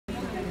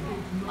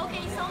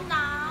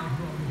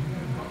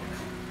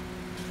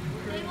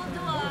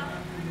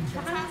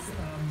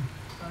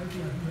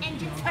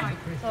Engine start.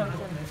 Sorry.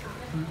 Okay,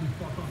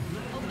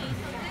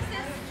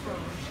 so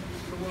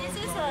this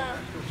is a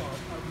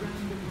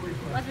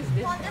What is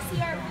this? Honda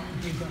CRV.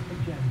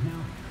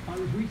 Now, I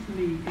was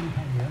recently in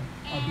Kenya.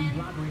 I've been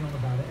blabbering on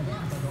about it ever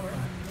since I got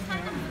back.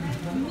 Kind of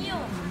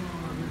new.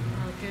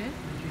 Okay.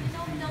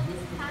 You know this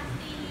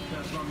plastic.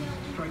 That runs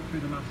straight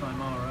through the Masai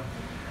Mara.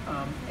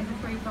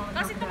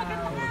 Kasi ito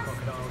maganda nga.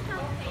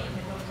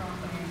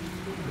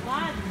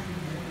 What?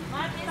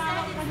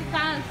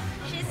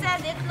 She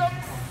said it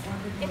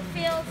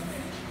feels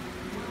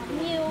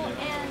new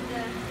and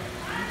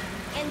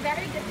in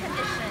very good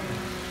condition.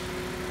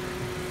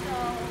 So,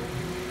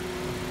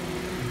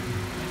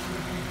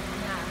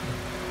 yeah.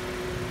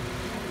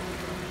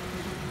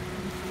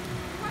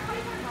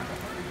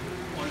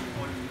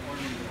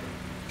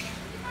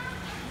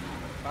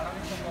 Parang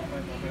isang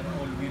combat mo, pero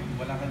all wheel,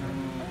 wala ka ng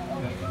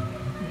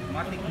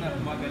matik na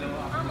gumagalaw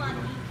ako.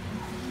 Maddie.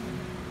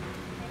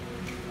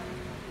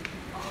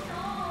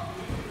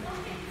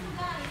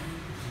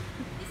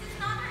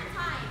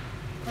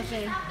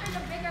 Okay. After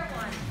the bigger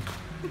one.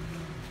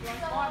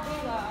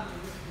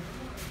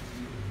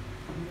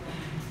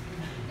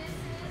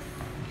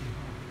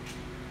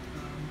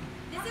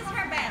 This is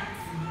her bed.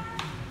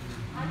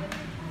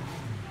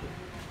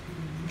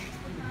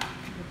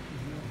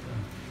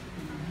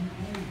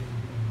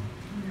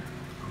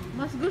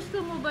 Mas gusto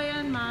mo ba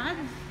yan,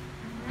 Mads?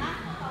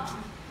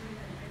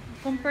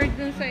 Compared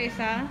dun sa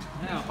isa?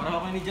 Ayan, pareho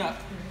kayo ni Jack.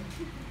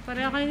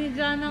 Pareho kayo ni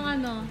Ja ng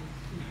ano?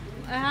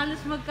 Ay,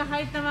 halos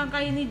magka-height naman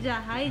kayo ni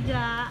Ja. Hi,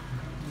 Ja.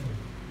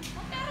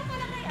 Montero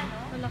pala kay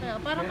ano? Wala kayo.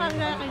 Parang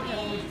kaya kay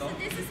Ja. So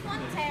this is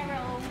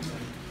Montero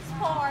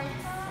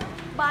Sports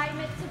by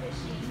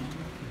Mitsubishi.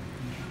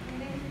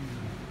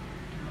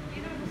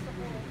 Yun ang gusto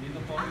ko. Dito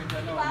po ako yung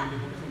dalaw, diba? hindi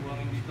ko gusto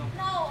buhangin dito.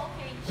 No,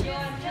 okay.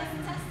 Just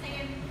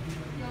testing.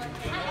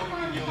 Ay, ako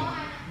na ito.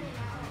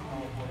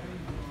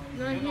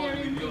 You're here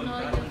in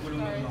Pinoy Used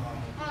Cars.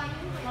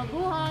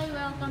 Mabuhay!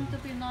 Welcome to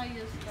Pinoy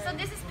Used Cars. So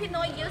this is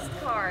Pinoy used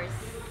cars.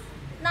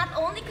 Not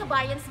only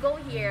Kabayans go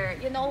here,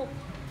 you know,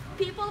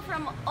 people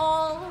from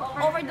all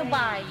over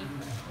Dubai.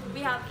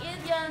 We have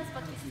Indians,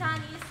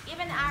 Pakistanis,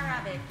 even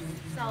Arabics.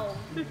 So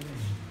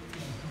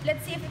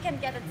let's see if we can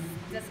get a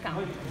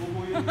discount.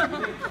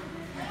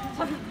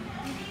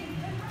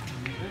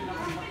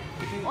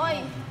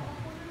 Oi.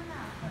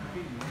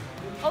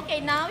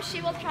 Okay, now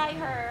she will try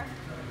her.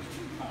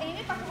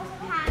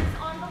 Hands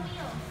on the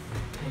wheels.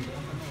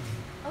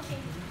 Okay.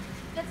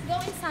 Let's go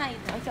inside.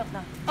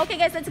 Okay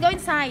guys, let's go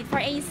inside for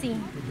AC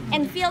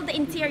and feel the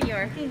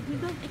interior.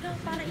 Ikaw,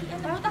 para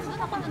butas doon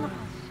ako.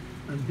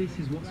 And this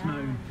is what's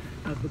known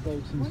as the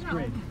Bolton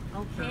Sprig.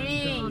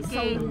 Okay,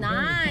 so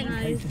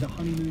nice. The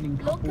honeymooning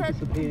couple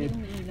disappeared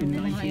in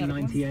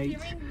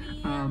 1998.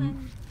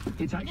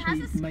 It's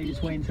actually made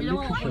its way into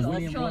literature.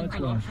 William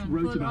Wordsworth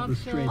wrote about the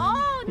Strid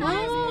Oh, in the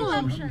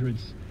nice.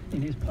 1800s in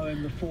his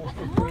poem The Forced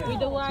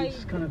Affair. So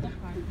it's kind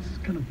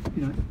of,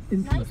 you know,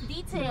 infamous. Nice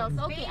details.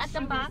 Okay, at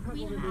the back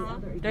we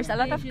have. There's a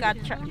lot of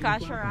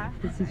kashara.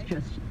 This is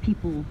just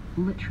people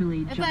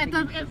literally jumping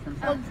into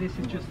something. This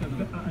is just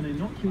an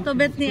innocuous. Ito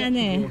bet ni ano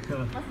eh.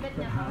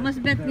 Mas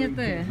bet niya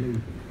to eh.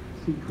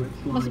 Secrets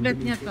Mas bet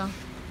niya to.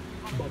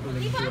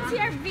 Di ba ang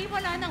CRV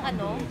wala nang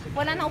ano?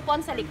 Wala nang upuan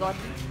sa likod?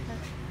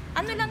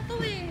 Ano lang to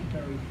eh?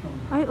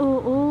 Ay,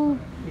 oo.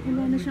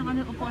 Wala na siyang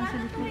ano, upuan Wala sa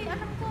na to likod. eh.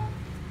 Alam ko.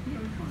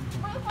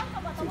 May upuan ka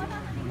ba? Wala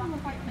na, di ba?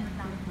 Apartment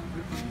lang.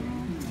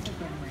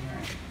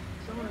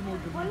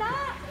 Wala.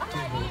 Ang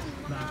lalim.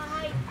 Mga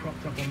height.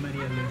 Cropped up on many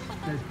a list.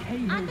 There's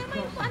cables Ate,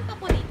 may upuan pa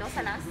po dito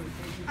sa last?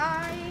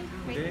 Ay,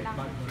 wait lang.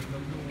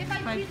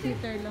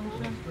 5-seater lang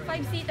siya.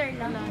 5-seater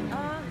lang.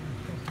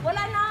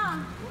 Wala na.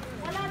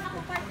 Wala na,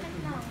 apartment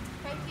na.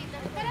 5-seater.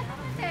 Pero itong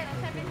Montero,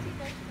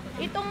 7-seater.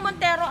 Itong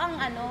Montero ang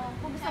ano,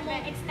 kung gusto mo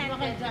extended.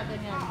 Okay,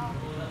 ganyan.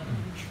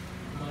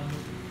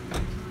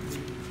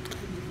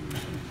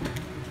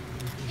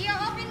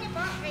 I-open niyo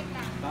po. Wait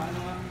lang. Paano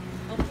nga?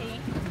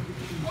 Okay.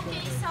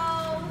 Okay, so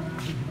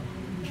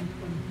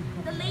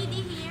the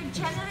lady here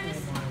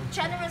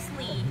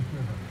generously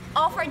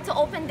offered to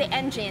open the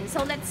engine.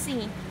 So let's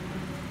see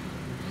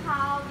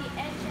how the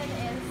engine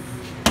is.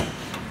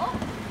 Oh,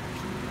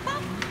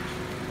 pop.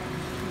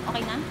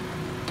 Okay na?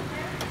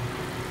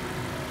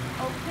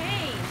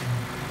 Okay.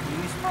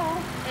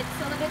 It's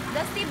a little bit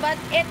dusty, but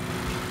it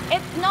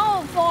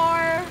no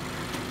for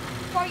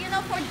you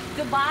know, for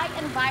Dubai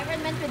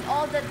environment with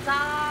all the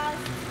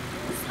dust,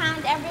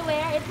 sand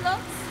everywhere, it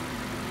looks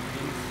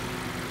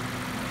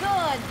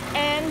good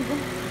and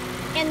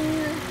in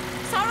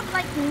sort of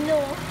like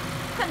new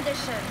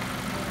condition.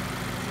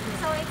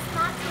 So it's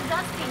not too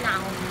dusty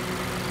now.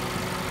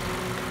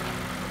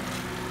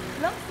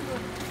 Looks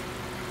good.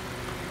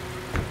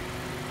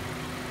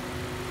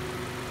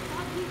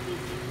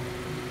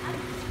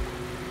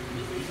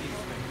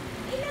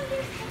 Ilang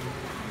years po po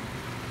na?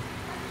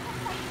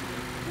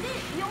 Hindi,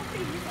 yung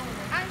previous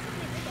owner. Sa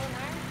previous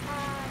owner?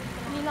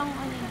 Nilang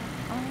ano yun?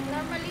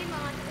 Normally,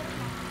 mga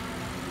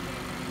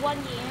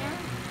 1 year?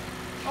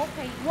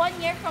 Okay,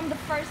 1 year from the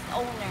first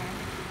owner.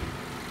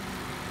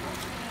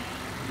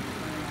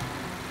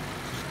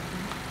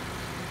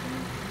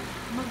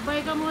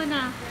 Mag-bye ka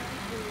muna.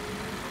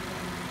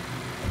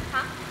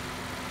 Ha?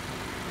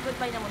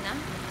 Goodbye na muna?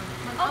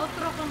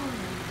 Mag-outro ka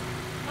muna.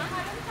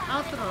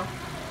 Outro.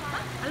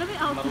 Alam mo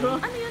yung outro?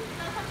 Ano yun?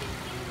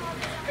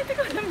 Hindi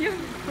ko alam yun.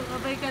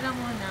 Mag-bye ka na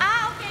muna.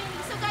 Okay.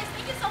 So guys,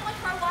 thank you so much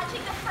for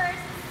watching the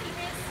first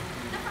series,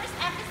 the first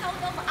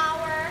episode of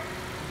our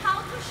how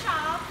to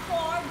shop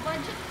for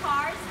budget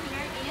cars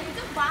here in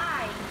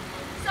Dubai.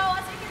 So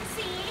as you can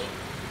see,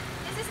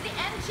 this is the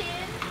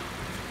engine.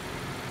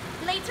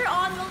 Later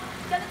on,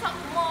 we're gonna talk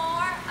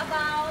more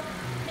about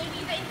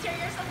maybe the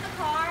interiors of the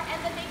car, and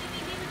then maybe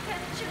we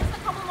can choose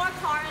a couple more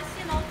cars,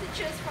 you know, to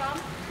choose from,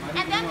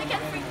 and then we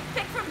can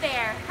pick from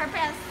there her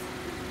best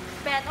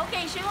bet.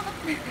 Okay, she will.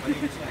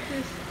 Malinis siya.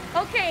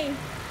 Okay.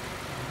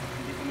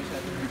 Hindi pa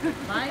masyado.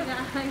 Bye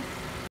guys.